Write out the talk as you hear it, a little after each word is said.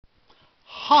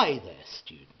Hi there,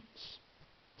 students.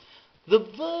 The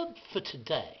verb for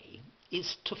today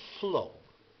is to flog.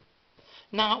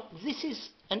 Now, this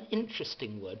is an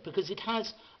interesting word because it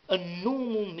has a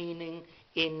normal meaning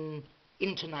in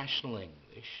international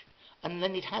English, and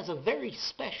then it has a very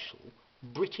special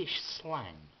British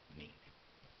slang meaning.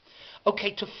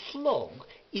 Okay, to flog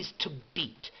is to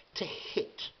beat, to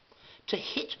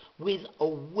hit with a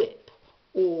whip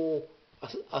or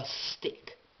a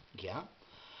stick, yeah?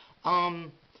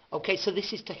 Okay, so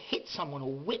this is to hit someone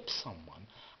or whip someone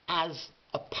as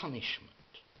a punishment.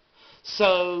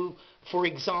 So, for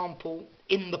example,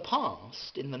 in the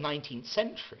past, in the 19th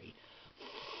century,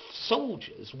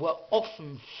 soldiers were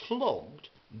often flogged,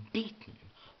 beaten,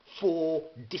 for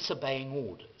disobeying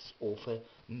orders or for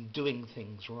doing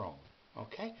things wrong.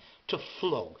 Okay? To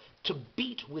flog, to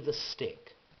beat with a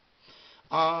stick.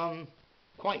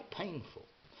 Quite painful.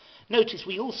 Notice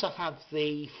we also have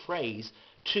the phrase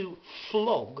to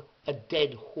flog a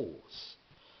dead horse.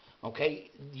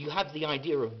 Okay, you have the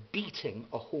idea of beating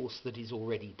a horse that is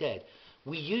already dead.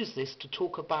 We use this to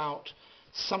talk about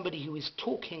somebody who is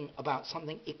talking about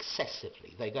something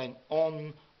excessively. They're going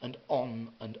on and on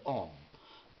and on,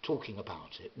 talking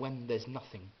about it when there's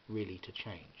nothing really to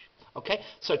change. Okay,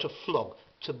 so to flog,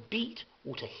 to beat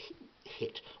or to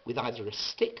hit with either a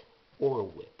stick or a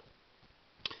whip.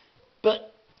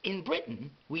 But in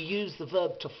Britain, we use the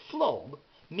verb to flog,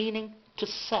 meaning to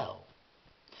sell.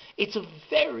 It's a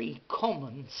very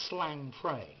common slang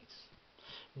phrase.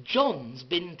 John's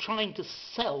been trying to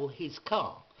sell his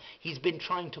car. He's been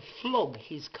trying to flog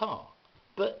his car,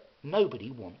 but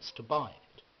nobody wants to buy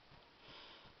it.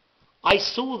 I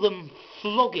saw them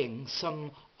flogging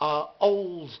some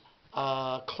old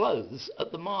clothes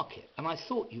at the market, and I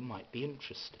thought you might be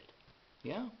interested.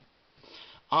 Yeah?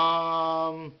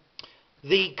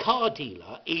 The car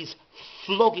dealer is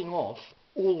flogging off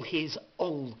all his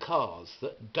old cars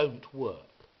that don't work.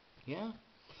 Yeah?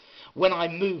 When I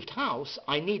moved house,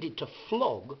 I needed to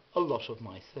flog a lot of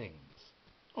my things.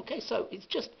 Okay, so it's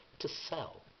just to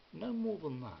sell, no more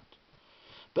than that.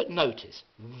 But notice,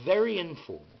 very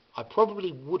informal. I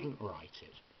probably wouldn't write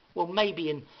it. Well, maybe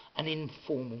in an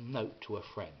informal note to a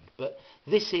friend, but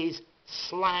this is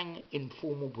slang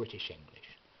informal British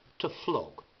English. To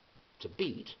flog, to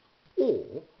beat,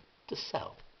 or to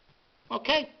sell.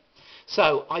 Okay?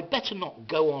 So I better not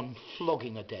go on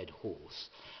flogging a dead horse,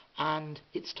 and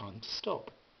it's time to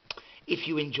stop. If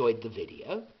you enjoyed the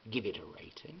video, give it a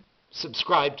rating,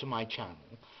 subscribe to my channel,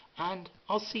 and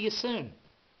I'll see you soon.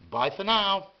 Bye for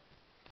now.